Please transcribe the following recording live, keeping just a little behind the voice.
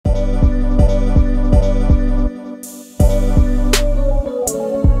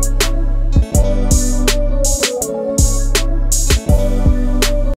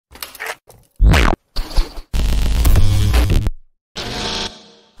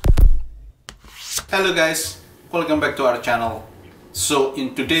Hello guys, welcome back to our channel. So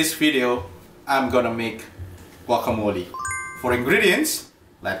in today's video, I'm gonna make guacamole. For ingredients,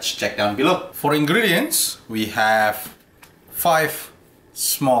 let's check down below. For ingredients, we have 5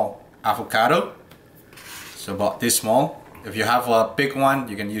 small avocado. So about this small. If you have a big one,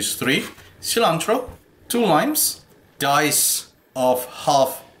 you can use 3. Cilantro, 2 limes, dice of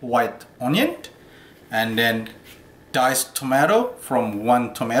half white onion, and then diced tomato from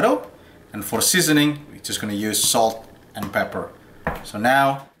 1 tomato. And for seasoning, we're just gonna use salt and pepper. So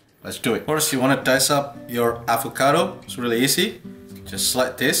now, let's do it. First, you wanna dice up your avocado. It's really easy. Just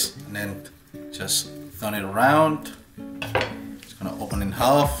like this, and then just turn it around. It's gonna open in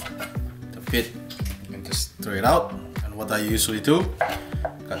half. The pit, you can just throw it out. And what I usually do,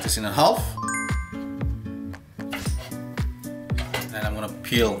 cut this in half. And I'm gonna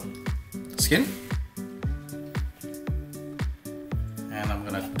peel the skin. And I'm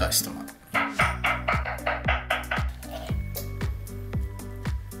gonna dice them up.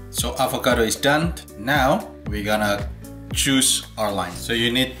 So avocado is done. Now we're gonna choose our lime. So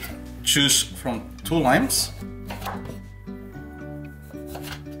you need to choose from 2 limes.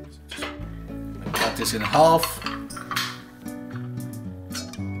 Cut this in half.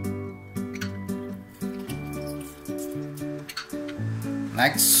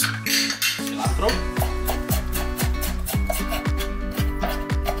 Next, cilantro.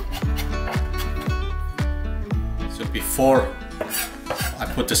 So before I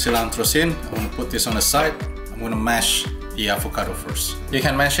put the cilantro in, I'm going to put this on the side. I'm going to mash the avocado first. You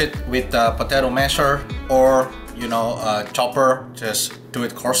can mash it with a potato masher or, a chopper. Just do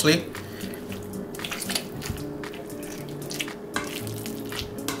it coarsely.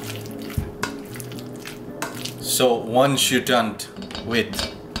 So once you're done with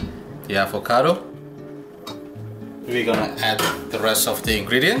the avocado, we're gonna add the rest of the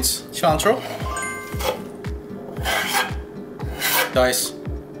ingredients. Cilantro, diced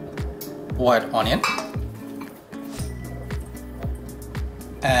white onion,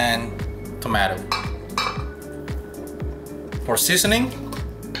 and tomato. For seasoning,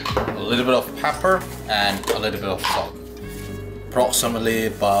 a little bit of pepper and a little bit of salt. Approximately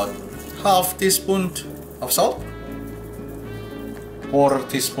about half teaspoon of salt, 1/4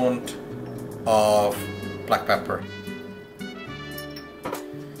 teaspoon of black pepper.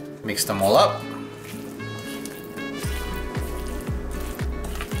 Mix them all up.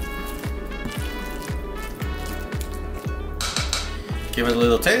 Give it a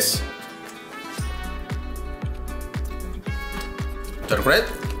little taste. They're great.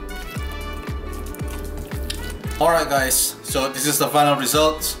 Alright guys, so this is the final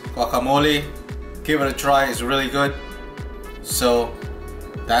result. Guacamole. Give it a try, it's really good. So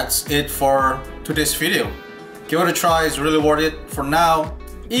that's it for today's video. Give it a try, it's really worth it. For now,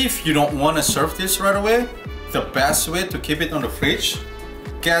 if you don't want to serve this right away, the best way to keep it on the fridge,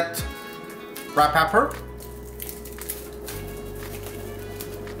 get red pepper.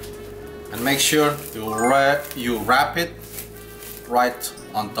 And make sure you wrap it right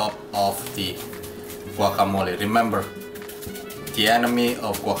on top of the guacamole. Remember, the enemy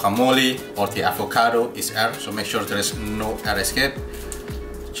of guacamole or the avocado is air, so make sure there is no air escape.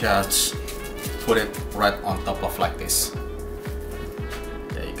 Just put it right on top of like this.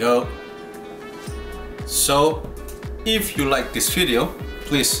 There you go. So if you like this video,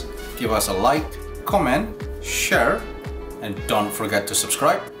 please give us a like, comment, share, and don't forget to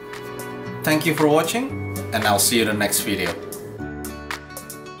subscribe. Thank you for watching, and I'll see you in the next video.